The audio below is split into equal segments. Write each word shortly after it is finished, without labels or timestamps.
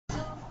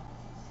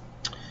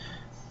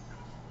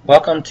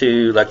Welcome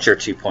to Lecture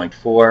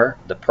 2.4,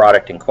 the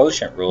product and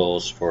quotient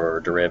rules for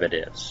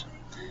derivatives.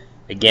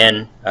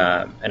 Again,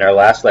 in our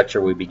last lecture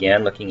we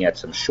began looking at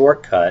some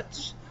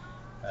shortcuts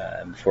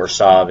for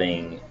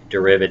solving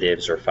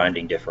derivatives or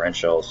finding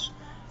differentials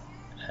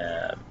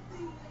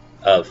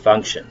of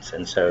functions.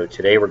 And so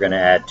today we're going to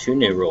add two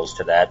new rules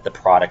to that, the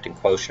product and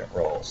quotient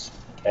rules.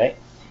 Okay?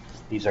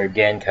 These are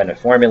again kind of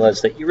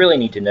formulas that you really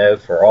need to know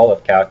for all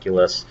of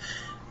calculus,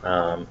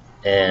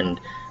 and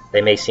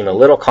they may seem a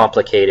little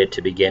complicated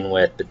to begin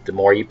with, but the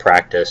more you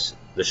practice,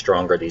 the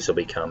stronger these will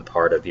become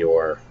part of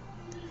your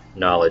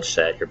knowledge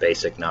set, your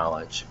basic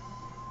knowledge.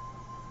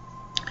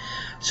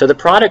 So the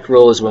product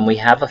rule is when we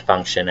have a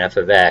function, f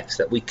of x,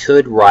 that we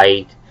could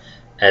write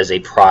as a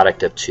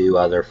product of two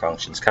other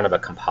functions, kind of a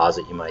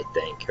composite you might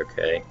think.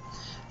 Okay.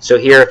 So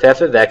here, if f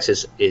of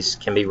x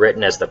can be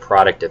written as the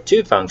product of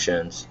two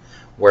functions,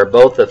 where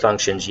both the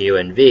functions u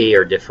and v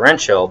are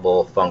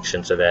differentiable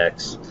functions of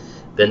x,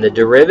 then the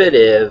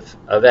derivative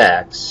of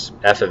x,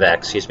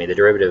 the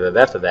derivative of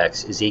f of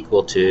x is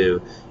equal to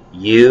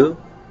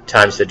u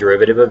times the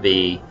derivative of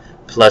v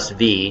plus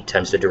v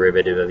times the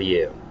derivative of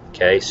u.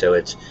 Okay, so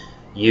it's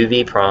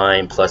uv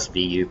prime plus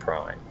vu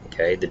prime.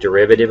 Okay, the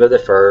derivative of the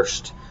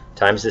first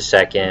times the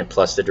second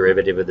plus the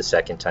derivative of the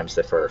second times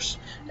the first.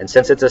 And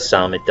since it's a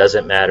sum, it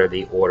doesn't matter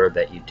the order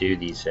that you do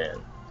these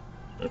in.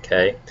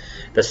 Okay,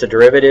 thus the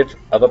derivative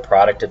of a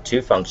product of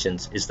two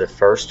functions is the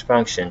first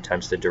function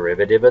times the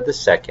derivative of the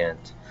second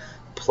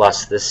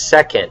plus the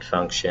second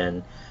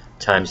function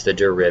times the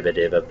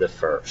derivative of the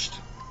first.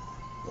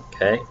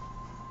 Okay,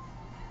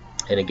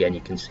 and again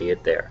you can see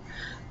it there.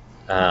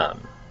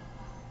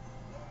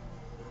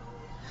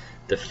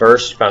 The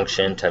first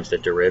function times the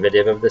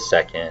derivative of the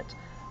second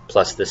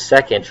plus the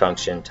second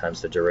function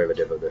times the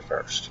derivative of the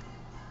first.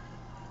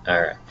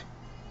 Alright,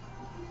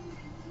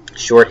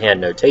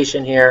 shorthand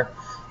notation here,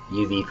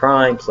 uv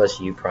prime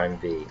plus u prime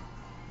v.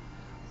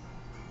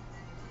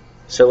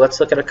 So let's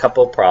look at a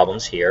couple of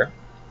problems here.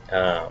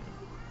 The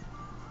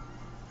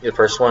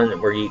first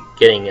one, we're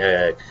getting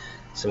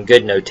some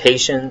good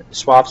notation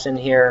swaps in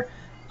here.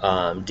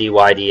 Dy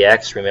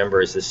dx,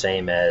 remember, is the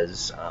same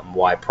as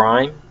y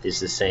prime, is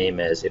the same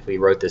as if we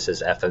wrote this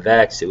as f of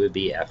x, it would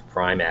be f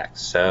prime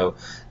x. So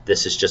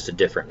this is just a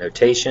different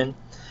notation.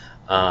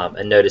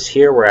 And notice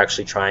here we're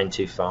actually trying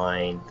to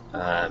find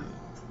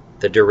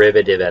the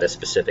derivative at a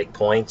specific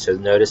point. So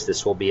notice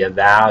this will be a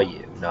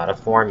value, not a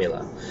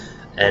formula.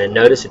 And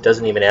notice it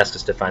doesn't even ask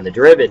us to find the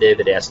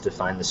derivative, it asks to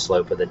find the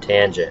slope of the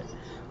tangent,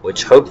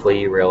 which hopefully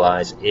you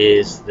realize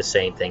is the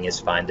same thing as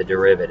find the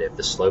derivative.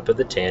 The slope of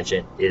the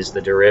tangent is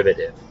the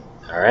derivative.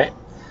 Alright?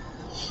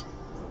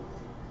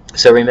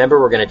 So remember,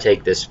 we're going to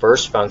take this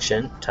first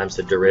function times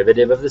the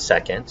derivative of the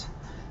second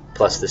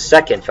plus the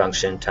second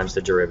function times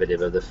the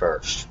derivative of the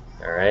first.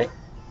 Alright?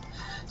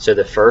 So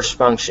the first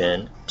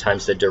function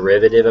times the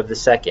derivative of the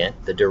second,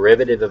 the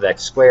derivative of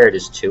x squared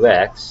is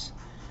 2x.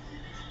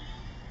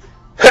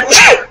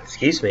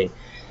 Excuse me.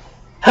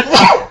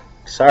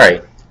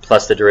 Sorry.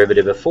 Plus the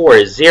derivative of 4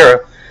 is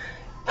 0.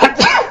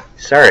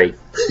 Sorry.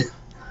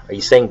 Are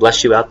you saying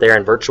bless you out there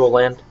in virtual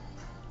land?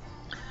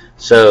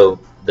 So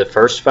the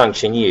first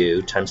function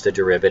u times the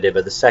derivative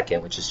of the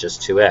second, which is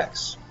just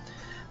 2x,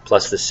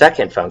 plus the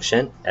second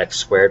function, x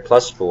squared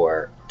plus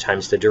 4,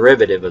 times the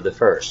derivative of the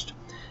first.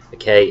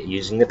 Okay,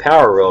 using the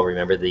power rule,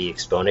 remember the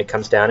exponent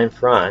comes down in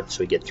front, so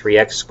we get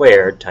 3x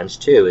squared times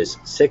 2 is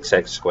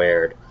 6x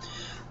squared,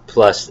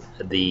 plus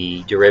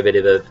the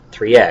derivative of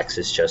 3x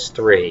is just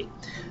 3.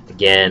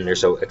 Again,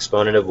 there's an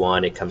exponent of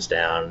 1, it comes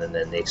down, and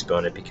then the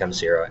exponent becomes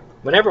 0.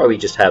 Whenever we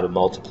just have a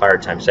multiplier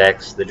times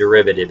x, the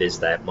derivative is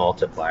that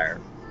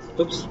multiplier.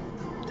 Oops,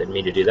 didn't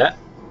mean to do that.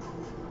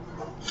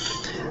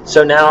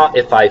 So now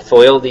if I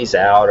FOIL these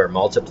out or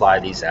multiply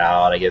these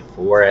out, I get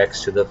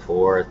 4x to the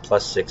 4th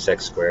plus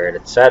 6x squared,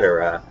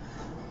 etc.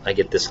 I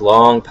get this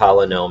long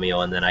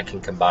polynomial, and then I can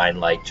combine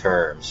like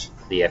terms.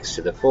 The x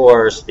to the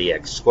 4th, the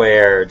x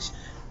squareds,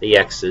 the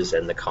x's,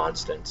 and the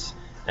constants.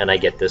 And I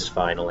get this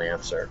final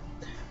answer.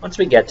 Once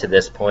we get to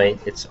this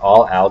point, it's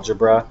all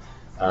algebra.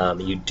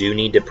 You do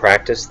need to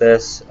practice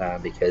this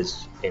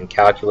because in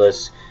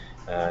calculus,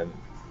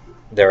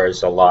 there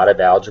is a lot of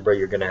algebra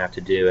you're going to have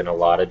to do, and a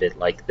lot of it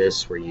like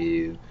this where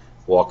you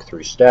walk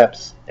through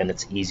steps and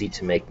it's easy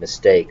to make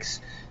mistakes.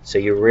 So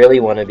you really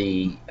want to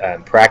be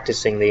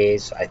practicing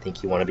these. I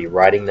think you want to be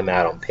writing them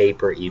out on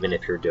paper even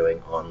if you're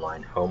doing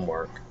online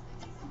homework.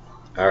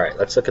 Alright,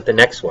 let's look at the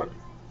next one.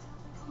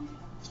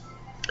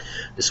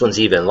 This one's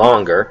even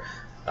longer,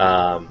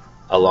 a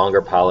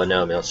longer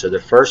polynomial. So the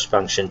first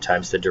function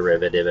times the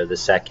derivative of the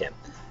second.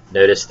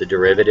 Notice the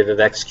derivative of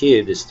x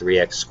cubed is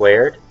 3x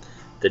squared.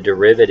 The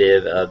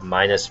derivative of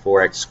minus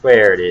 4x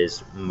squared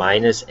is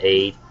minus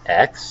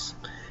 8x,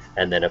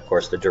 and then of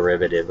course the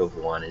derivative of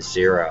 1 is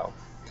 0.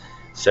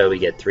 So we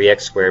get 3x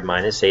squared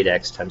minus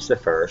 8x times the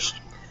first.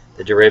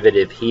 The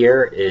derivative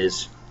here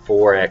is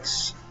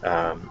 3x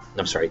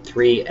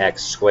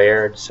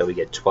squared, so we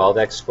get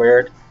 12x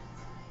squared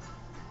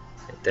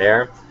right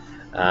there.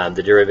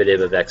 The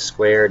derivative of x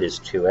squared is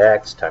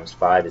 2x times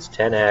 5 is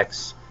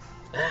 10x.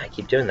 I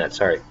keep doing that,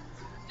 sorry.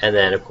 And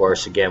then, of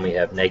course, again, we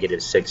have negative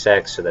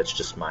 6x, so that's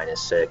just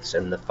minus 6,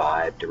 and the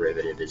 5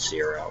 derivative is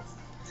 0.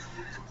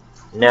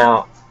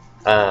 Now,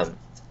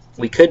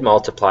 we could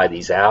multiply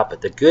these out,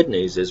 but the good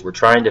news is we're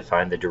trying to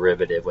find the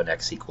derivative when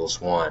x equals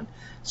 1.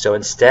 So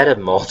instead of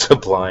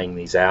multiplying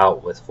these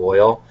out with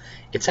FOIL,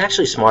 it's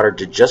actually smarter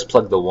to just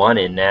plug the 1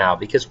 in now,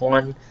 because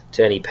 1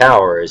 to any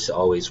power is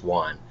always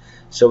 1.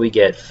 So we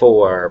get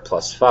 4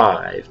 plus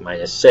 5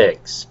 minus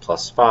 6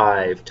 plus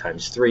 5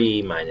 times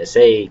 3 minus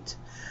 8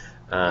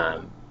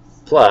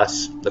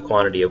 plus the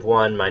quantity of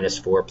 1 minus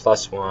 4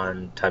 plus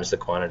 1 times the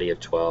quantity of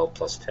 12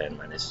 plus 10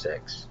 minus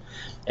 6.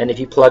 And if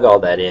you plug all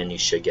that in, you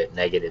should get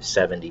negative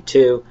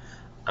 72.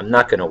 I'm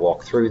not going to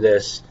walk through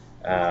this.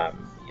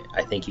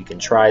 I think you can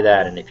try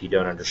that, and if you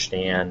don't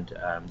understand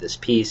this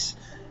piece,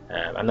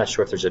 I'm not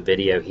sure if there's a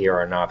video here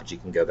or not, but you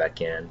can go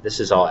back in. This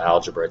is all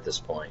algebra at this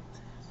point.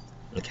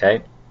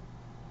 Okay?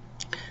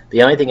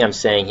 The only thing I'm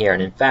saying here,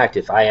 and in fact,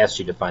 if I asked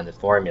you to find the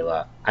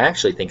formula, I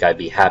actually think I'd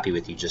be happy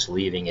with you just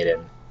leaving it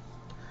in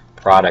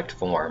product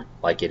form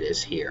like it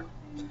is here,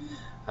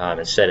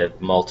 instead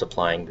of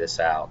multiplying this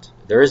out.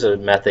 There is a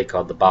method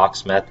called the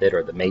box method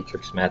or the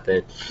matrix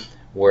method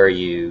where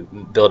you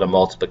build a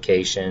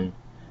multiplication.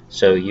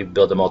 So you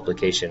build a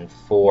multiplication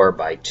 4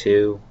 by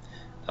 2.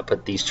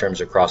 Put these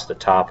terms across the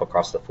top,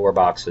 across the 4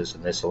 boxes,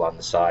 and this along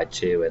the side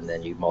too, and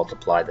then you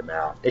multiply them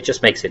out. It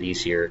just makes it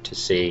easier to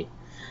see.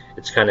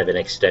 It's kind of an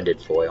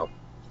extended FOIL.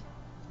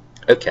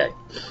 Okay.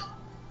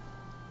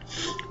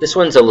 This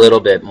one's a little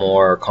bit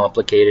more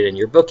complicated, and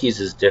your book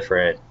uses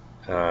different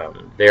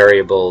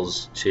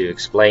variables to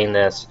explain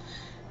this.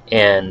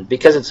 And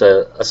because it's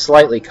a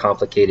slightly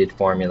complicated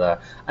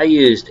formula, I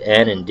used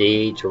n and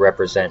d to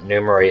represent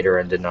numerator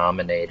and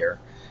denominator.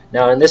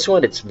 Now in this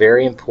one, it's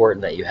very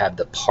important that you have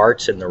the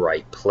parts in the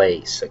right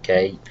place.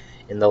 Okay,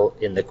 in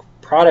the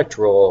product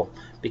rule,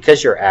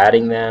 because you're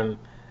adding them,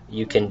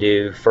 you can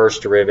do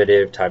first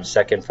derivative times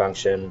second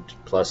function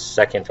plus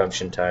second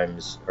function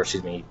times, or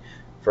excuse me,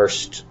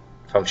 first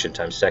function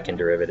times second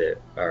derivative,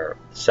 or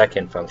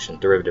second function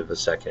derivative of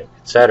second,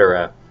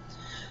 etc.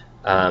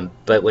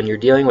 But when you're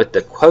dealing with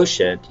the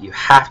quotient, you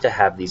have to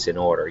have these in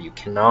order. You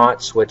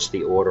cannot switch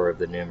the order of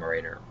the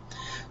numerator.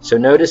 So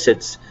notice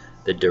it's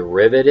the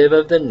derivative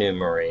of the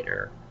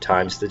numerator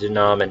times the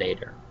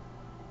denominator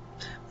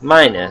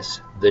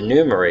minus the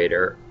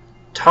numerator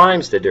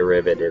times the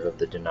derivative of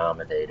the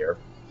denominator,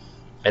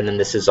 and then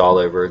this is all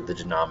over the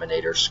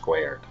denominator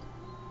squared.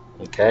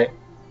 Okay?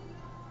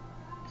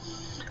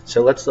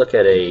 So let's look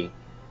at a,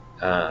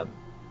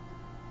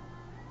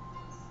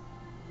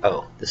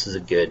 this is a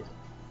good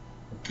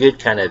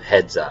kind of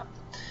heads up.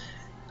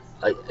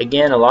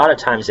 Again, a lot of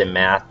times in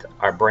math,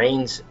 our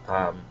brains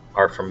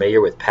are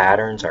familiar with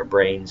patterns. Our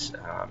brains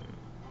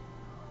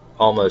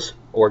almost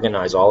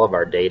organize all of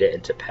our data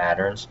into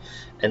patterns.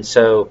 And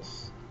so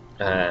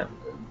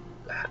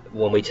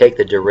when we take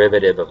the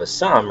derivative of a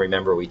sum,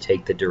 remember we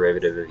take the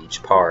derivative of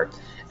each part.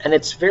 And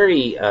it's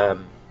very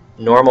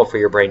normal for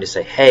your brain to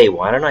say, hey,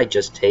 why don't I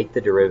just take the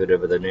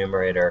derivative of the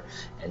numerator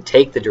and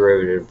take the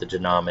derivative of the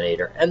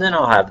denominator, and then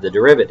I'll have the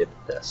derivative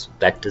of this.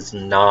 That does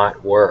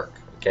not work.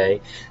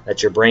 Okay?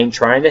 That's your brain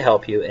trying to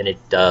help you, and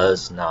it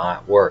does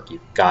not work.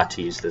 You've got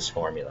to use this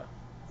formula.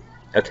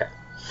 Okay.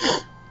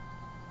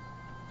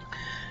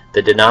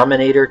 The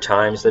denominator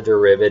times the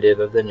derivative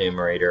of the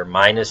numerator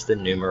minus the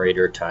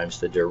numerator times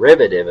the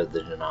derivative of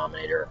the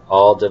denominator,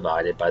 all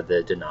divided by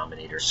the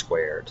denominator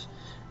squared.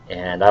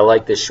 And I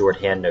like this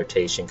shorthand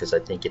notation because I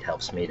think it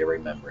helps me to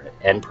remember it.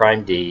 N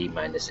prime d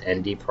minus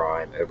nd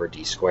prime over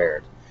d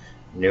squared.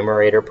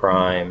 Numerator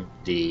prime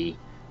d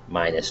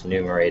minus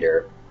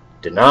numerator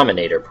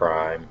denominator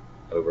prime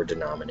over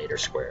denominator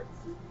squared.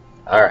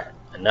 All right,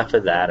 enough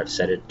of that. I've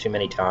said it too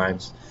many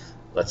times.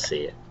 Let's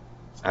see it.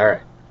 All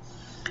right.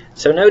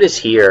 So notice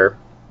here,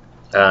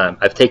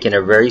 I've taken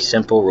a very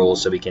simple rule,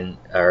 so we can,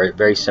 or a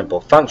very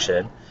simple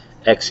function,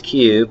 x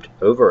cubed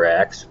over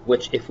x,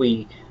 which if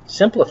we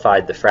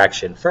simplified the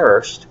fraction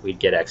first, we'd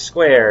get x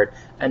squared,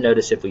 and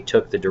notice if we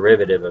took the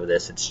derivative of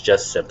this, it's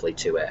just simply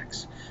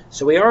 2x.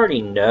 So we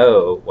already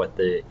know what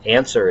the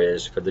answer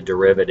is for the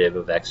derivative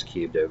of x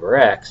cubed over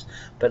x,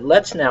 but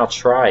let's now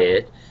try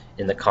it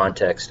in the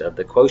context of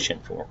the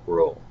quotient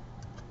rule.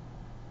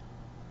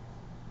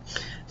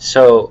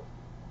 So,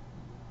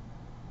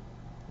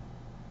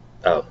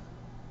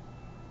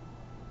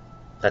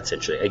 that's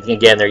interesting.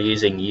 Again, they're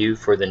using u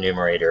for the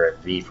numerator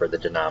and v for the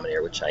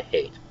denominator, which I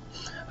hate.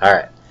 All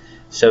right.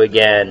 So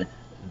again,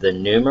 the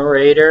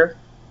numerator,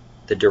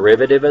 the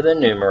derivative of the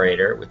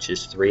numerator, which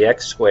is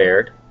 3x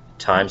squared,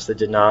 times the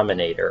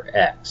denominator,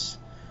 x.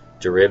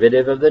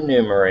 Derivative of the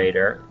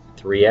numerator,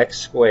 3x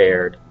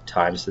squared,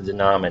 times the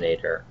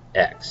denominator,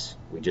 x.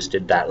 We just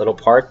did that little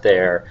part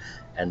there,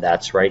 and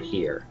that's right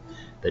here.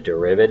 The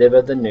derivative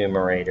of the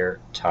numerator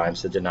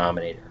times the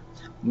denominator,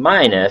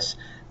 minus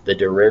the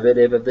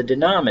derivative of the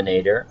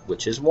denominator,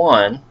 which is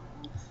 1,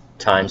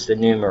 times the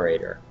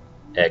numerator,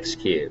 x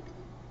cubed.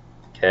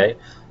 Okay,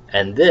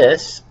 and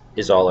this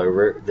is all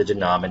over the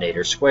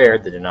denominator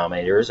squared. The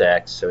denominator is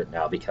x, so it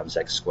now becomes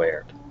x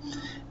squared.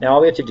 Now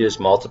all we have to do is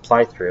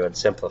multiply through and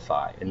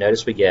simplify. And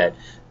notice we get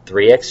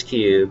 3x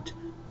cubed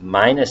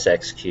minus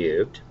x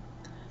cubed.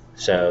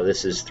 So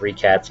this is 3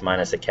 cats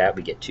minus a cat.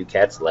 We get 2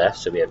 cats left.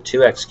 So we have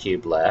 2x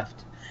cubed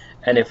left.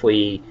 And if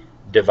we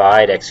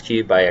divide x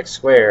cubed by x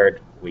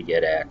squared, we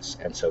get x.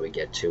 And so we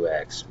get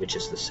 2x, which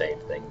is the same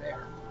thing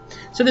there.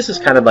 So this is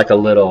kind of like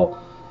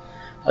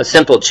a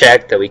simple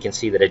check that we can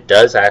see that it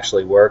does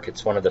actually work.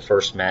 It's one of the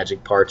first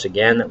magic parts,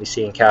 again, that we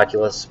see in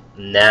calculus.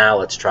 Now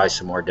let's try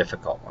some more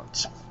difficult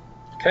ones.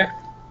 Okay.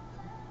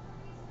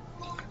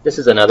 This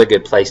is another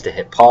good place to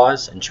hit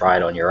pause and try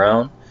it on your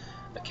own.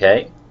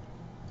 Okay.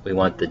 We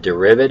want the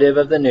derivative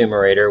of the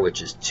numerator,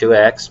 which is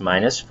 2x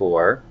minus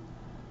 4,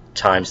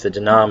 times the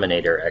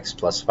denominator, x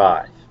plus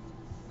 5.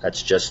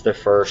 That's just the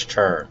first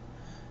term.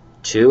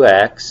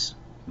 2x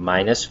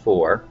minus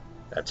 4,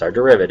 that's our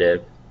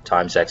derivative,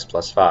 times x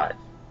plus 5.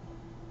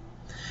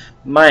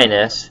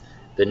 Minus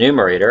the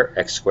numerator,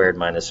 x squared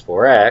minus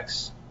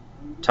 4x,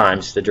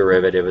 times the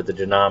derivative of the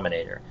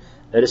denominator.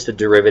 Notice the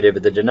derivative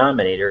of the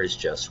denominator is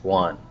just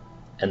 1.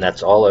 And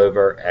that's all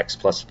over x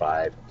plus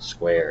 5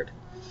 squared.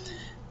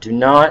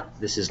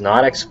 This is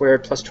not x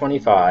squared plus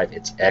 25,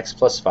 it's x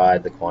plus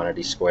 5, the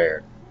quantity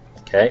squared.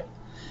 Okay?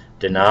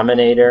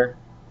 Denominator,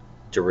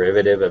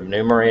 derivative of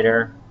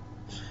numerator,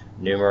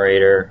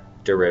 numerator,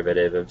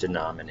 derivative of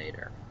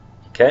denominator.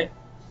 Okay?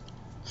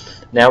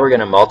 Now we're going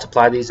to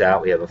multiply these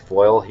out. We have a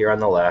FOIL here on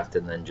the left,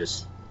 and then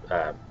just,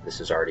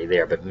 this is already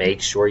there, but make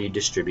sure you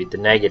distribute the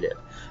negative.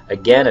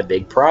 Again, a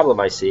big problem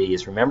I see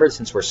is, remember,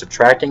 since we're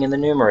subtracting in the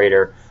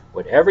numerator,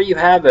 whatever you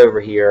have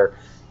over here,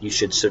 you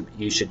should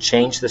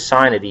change the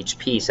sign of each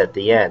piece at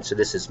the end. So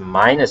this is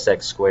minus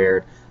x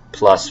squared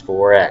plus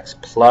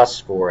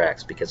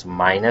 4x, because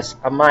minus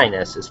a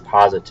minus is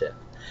positive.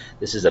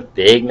 This is a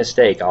big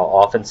mistake. I'll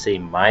often see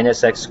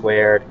minus x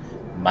squared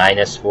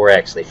minus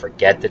 4x. They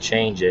forget to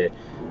change it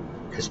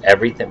because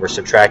we're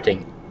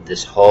subtracting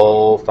this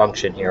whole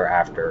function here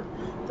after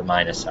the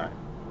minus sign.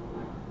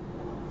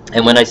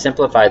 And when I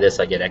simplify this,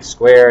 I get x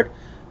squared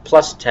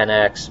plus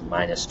 10x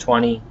minus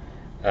 20,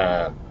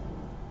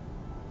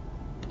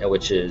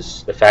 which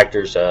is the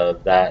factors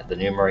of that. The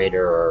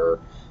numerator are,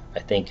 I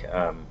think,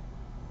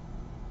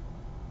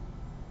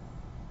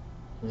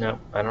 no,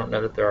 I don't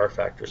know that there are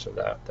factors of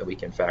that we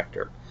can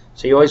factor.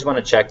 So you always want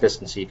to check this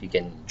and see if you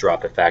can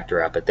drop a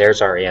factor out. But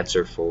there's our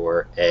answer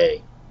for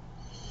A.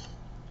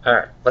 All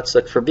right, let's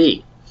look for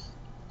B.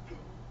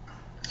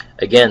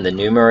 Again, the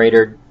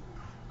numerator,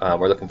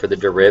 we're looking for the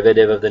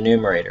derivative of the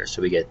numerator.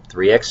 So we get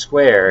 3x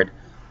squared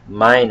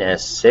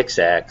minus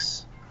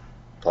 6x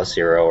plus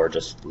 0, or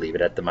just leave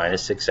it at the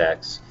minus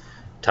 6x,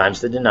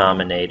 times the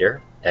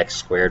denominator, x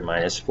squared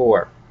minus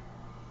 4.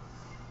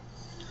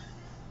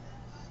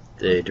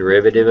 The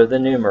derivative of the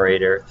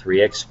numerator,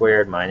 3x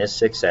squared minus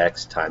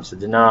 6x, times the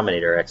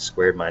denominator, x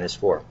squared minus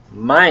 4,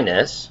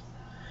 minus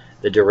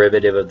the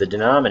derivative of the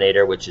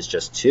denominator, which is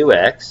just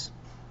 2x,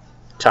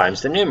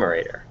 times the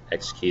numerator,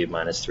 x cubed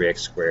minus 3x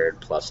squared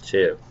plus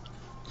 2,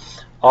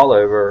 all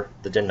over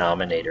the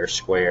denominator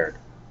squared.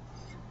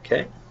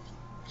 Okay?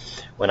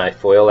 When I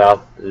FOIL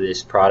out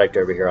this product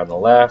over here on the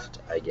left,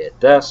 I get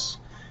this.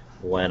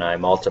 When I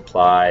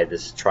multiply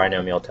this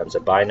trinomial times a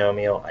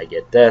binomial, I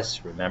get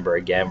this. Remember,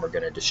 again, we're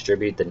going to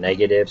distribute the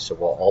negative, so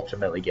we'll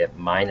ultimately get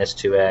minus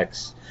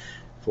 2x,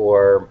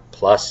 4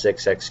 plus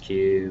 6x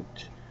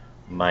cubed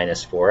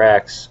minus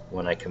 4x.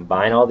 When I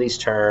combine all these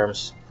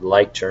terms,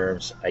 like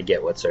terms, I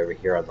get what's over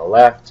here on the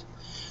left.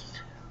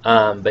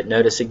 But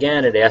notice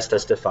again, it asked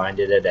us to find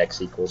it at x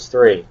equals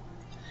 3.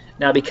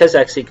 Now, because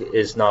x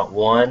is not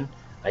 1,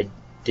 I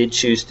did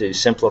choose to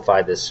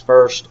simplify this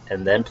first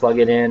and then plug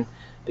it in,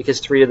 because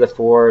 3 to the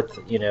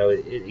 4th, you know,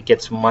 it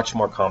gets much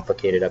more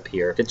complicated up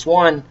here. If it's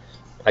 1,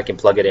 I can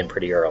plug it in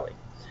pretty early.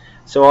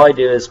 So all I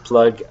do is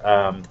plug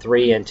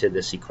 3 into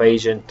this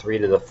equation, 3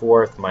 to the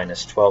 4th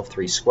minus 12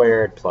 3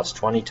 squared plus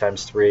 20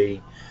 times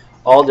 3,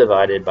 all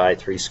divided by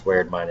 3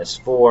 squared minus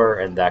 4,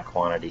 and that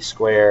quantity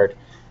squared.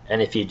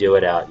 And if you do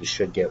it out, you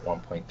should get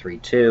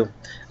 1.32.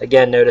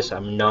 Again, notice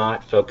I'm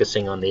not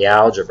focusing on the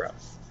algebra.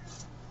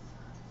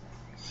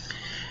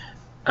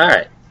 All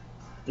right.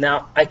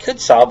 Now, I could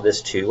solve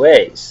this two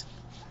ways.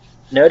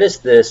 Notice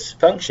this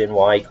function,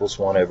 y equals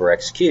 1 over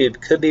x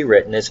cubed, could be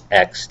written as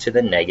x to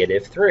the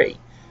negative 3,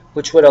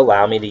 which would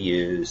allow me to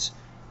use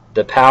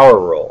the power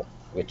rule,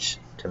 which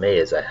to me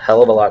is a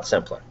hell of a lot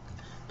simpler.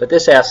 But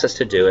this asks us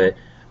to do it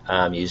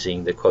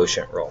using the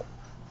quotient rule.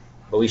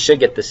 But we should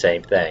get the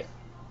same thing.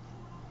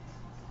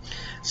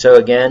 So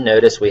again,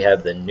 notice we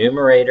have the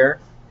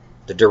numerator,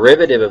 the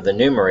derivative of the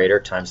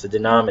numerator times the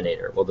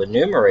denominator. Well, the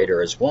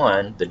numerator is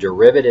 1. The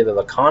derivative of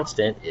a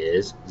constant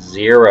is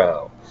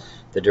 0.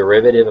 The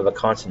derivative of a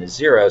constant is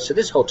 0, so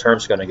this whole term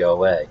is going to go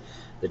away.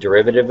 The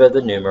derivative of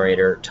the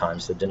numerator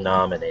times the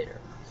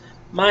denominator,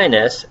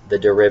 minus the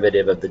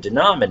derivative of the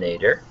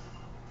denominator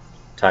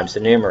times the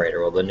numerator.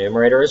 Well, the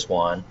numerator is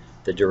 1.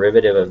 The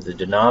derivative of the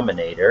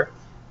denominator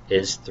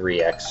is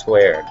 3x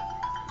squared.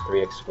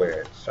 3x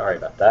squared. Sorry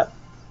about that.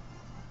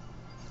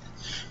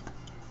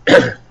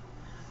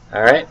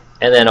 All right,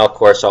 And then, of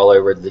course, all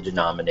over the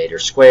denominator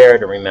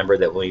squared. And remember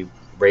that when we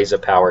raise a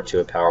power to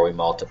a power, we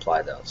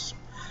multiply those.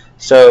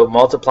 So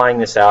multiplying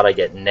this out, I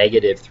get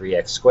negative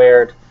 3x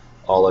squared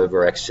all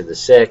over x to the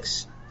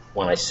 6.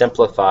 When I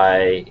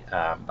simplify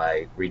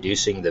by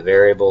reducing the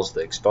variables,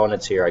 the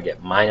exponents here, I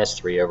get minus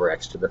 3 over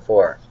x to the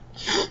 4.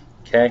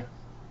 Okay?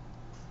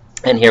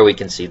 And here we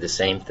can see the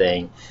same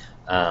thing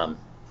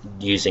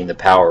using the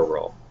power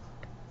rule.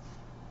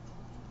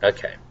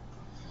 Okay.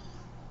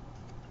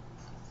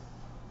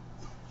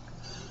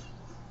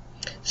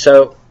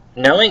 So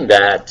knowing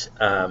that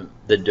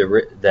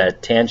that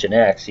tangent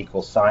x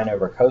equals sine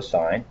over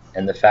cosine,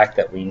 and the fact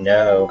that we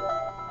know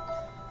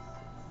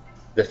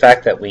the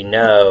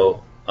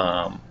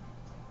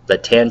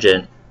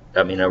tangent,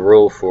 a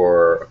rule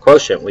for a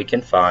quotient, we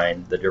can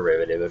find the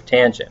derivative of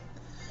tangent.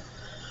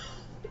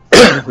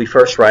 We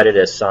first write it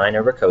as sine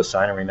over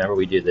cosine, and remember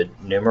we do the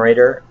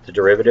numerator, the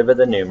derivative of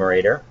the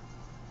numerator,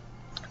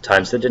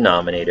 times the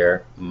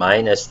denominator,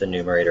 minus the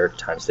numerator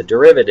times the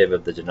derivative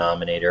of the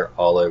denominator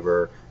all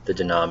over the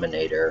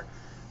denominator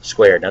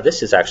squared. Now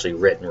this is actually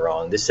written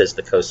wrong. This says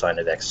the cosine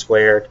of x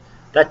squared.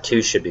 That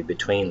 2 should be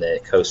between the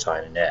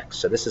cosine and x.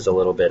 So this is a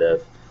little bit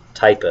of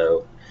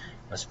typo.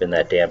 Must have been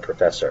that damn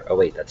professor. Oh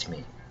wait, that's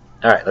me.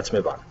 Alright, let's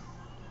move on.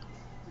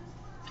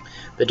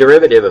 The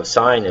derivative of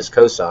sine is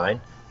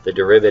cosine. The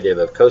derivative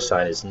of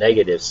cosine is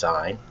negative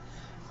sine.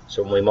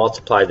 So when we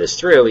multiply this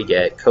through, we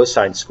get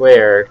cosine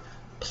squared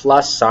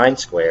plus sine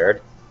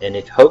squared, and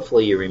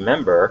hopefully you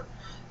remember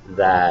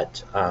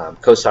that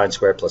cosine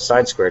squared plus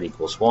sine squared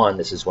equals 1.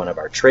 This is one of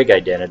our trig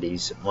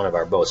identities, one of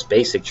our most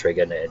basic trig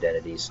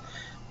identities.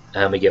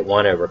 We get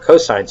 1 over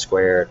cosine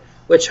squared,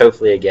 which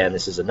hopefully, again,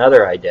 this is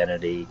another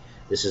identity.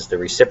 This is the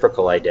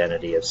reciprocal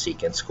identity of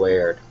secant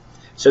squared.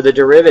 So the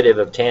derivative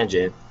of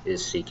tangent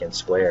is secant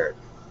squared.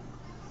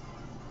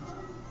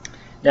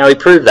 Now we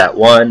proved that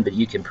one, but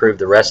you can prove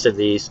the rest of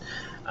these.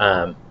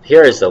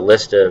 Here is the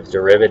list of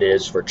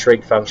derivatives for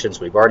trig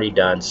functions. We've already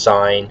done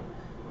sine,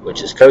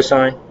 which is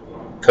cosine,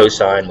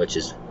 cosine, which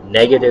is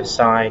negative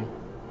sine.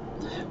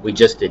 We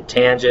just did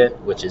tangent,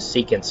 which is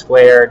secant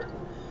squared.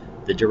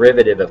 The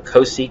derivative of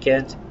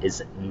cosecant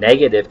is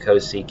negative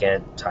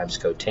cosecant times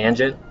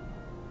cotangent.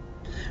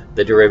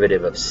 The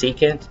derivative of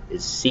secant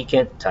is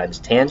secant times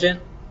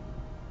tangent.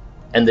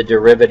 And the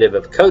derivative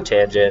of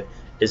cotangent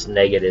is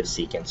negative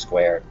secant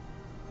squared.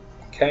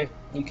 Okay,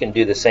 you can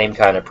do the same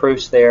kind of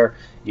proofs there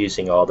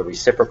using all the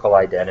reciprocal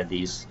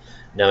identities,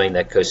 knowing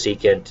that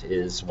cosecant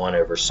is 1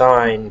 over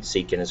sine,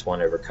 secant is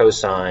 1 over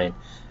cosine,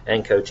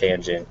 and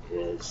cotangent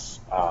is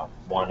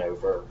 1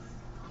 over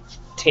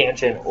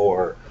tangent,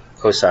 or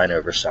cosine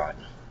over sine.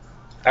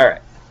 All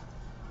right.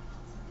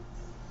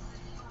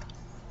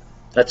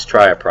 Let's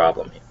try a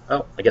problem here.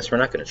 Oh, I guess we're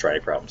not going to try any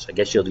problems. I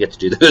guess you'll get to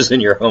do those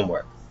in your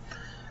homework.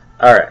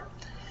 All right.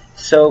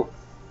 So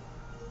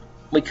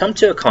we come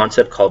to a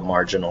concept called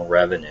marginal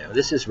revenue.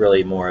 This is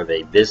really more of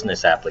a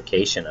business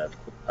application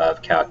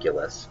of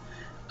calculus.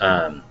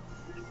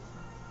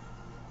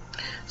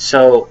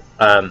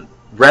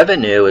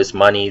 Revenue is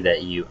money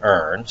that you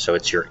earn, so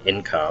it's your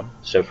income.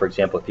 So for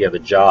example, if you have a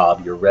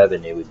job, your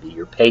revenue would be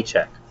your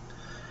paycheck.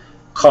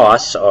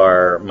 Costs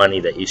are money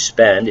that you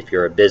spend. If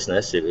you're a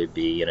business, it would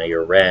be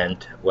your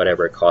rent,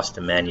 whatever it costs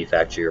to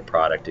manufacture your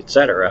product,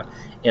 etc.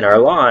 In our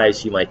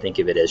lives, you might think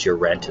of it as your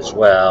rent as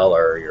well,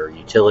 or your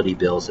utility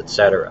bills,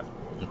 etc.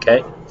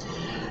 Okay?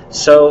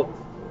 So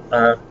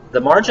the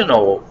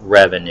marginal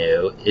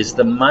revenue is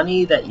the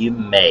money that you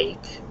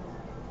make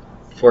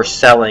for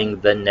selling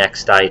the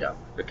next item.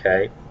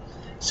 Okay?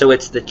 So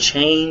it's the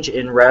change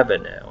in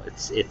revenue.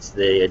 It's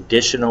the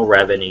additional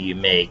revenue you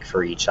make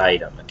for each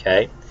item.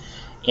 Okay?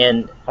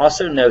 And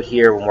also note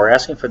here, when we're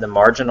asking for the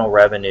marginal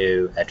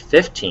revenue at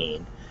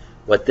 15,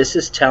 what this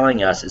is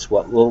telling us is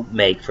what we'll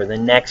make for the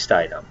next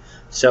item.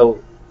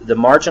 So the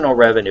marginal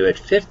revenue at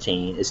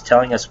 15 is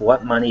telling us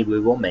what money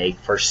we will make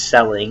for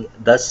selling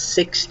the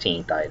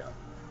 16th item.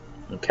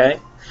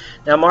 Okay?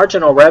 Now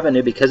marginal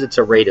revenue, because it's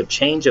a rate of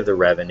change of the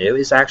revenue,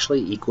 is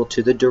actually equal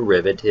to the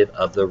derivative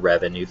of the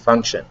revenue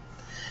function.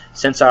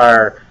 Since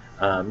our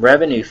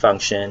revenue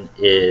function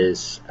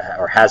is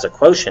or has a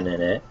quotient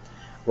in it,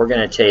 we're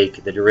going to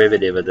take the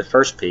derivative of the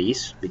first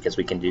piece, because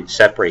we can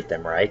separate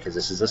them, right? Because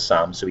this is a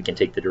sum, so we can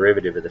take the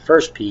derivative of the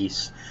first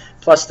piece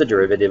plus the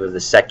derivative of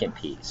the second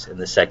piece, and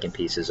the second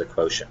piece is a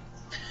quotient.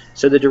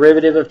 So the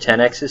derivative of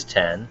 10x is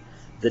 10.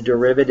 The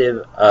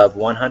derivative of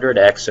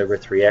 100x over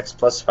 3x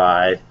plus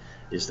 5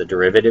 is the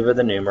derivative of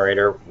the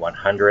numerator,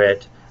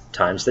 100,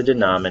 times the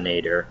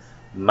denominator,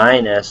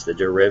 minus the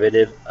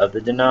derivative of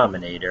the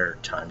denominator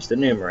times the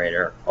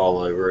numerator, all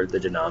over the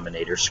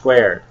denominator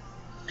squared.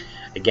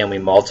 Again, we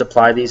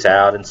multiply these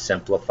out and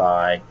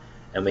simplify,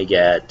 and we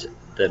get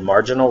the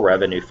marginal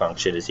revenue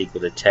function is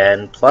equal to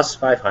 10 plus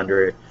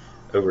 500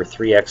 over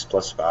 3x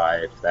plus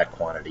 5, that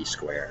quantity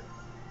squared.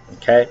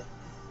 Okay?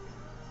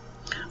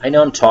 I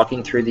know I'm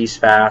talking through these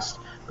fast,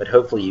 but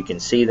hopefully you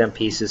can see them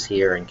pieces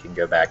here and can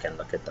go back and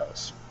look at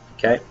those.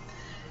 Okay?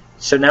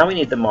 So now we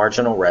need the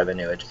marginal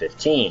revenue at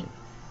 15.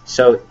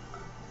 So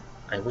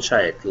I wish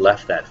I had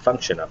left that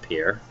function up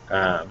here.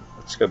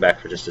 Let's go back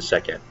for just a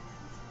second.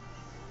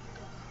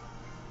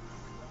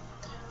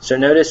 So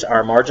notice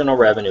our marginal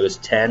revenue is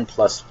 10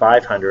 plus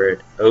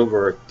 500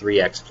 over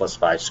 3x plus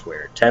 5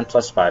 squared. 10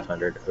 plus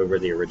 500 over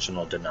the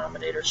original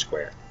denominator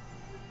squared.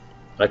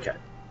 Okay.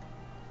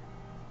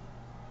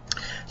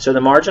 So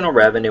the marginal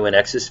revenue in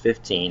x is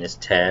 15 is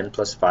 10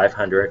 plus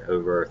 500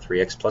 over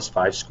 3x plus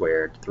 5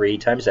 squared. 3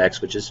 times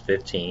x, which is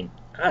 15.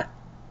 Let's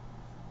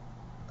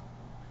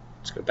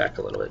go back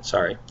a little bit,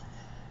 sorry.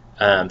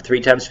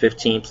 3 times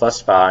 15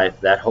 plus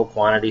 5, that whole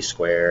quantity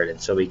squared,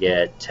 and so we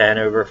get 10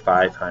 over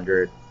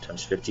 500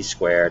 times 50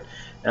 squared.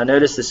 Now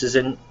notice this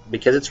isn't,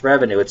 because it's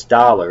revenue, it's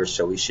dollars,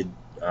 so we should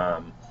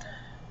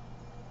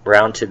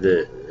round to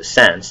the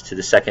cents, to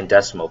the second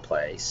decimal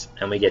place,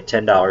 and we get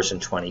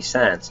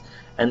 $10.20.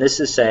 And this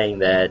is saying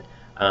that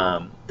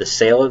the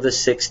sale of the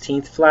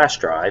 16th flash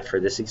drive, for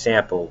this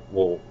example,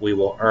 we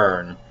will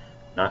earn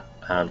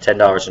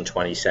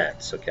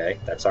 $10.20. Okay,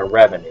 that's our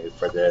revenue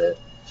for the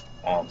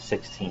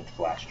 16th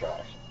flash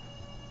drive.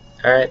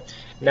 All right,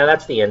 now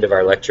that's the end of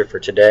our lecture for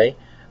today.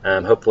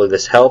 Hopefully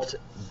this helped.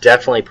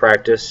 Definitely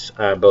practice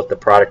both the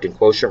product and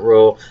quotient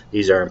rule.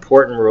 These are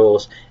important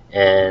rules,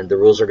 and the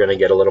rules are going to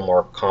get a little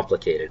more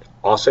complicated.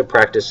 Also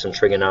practice some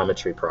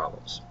trigonometry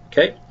problems.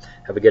 Okay,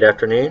 have a good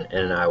afternoon,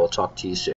 and I will talk to you soon.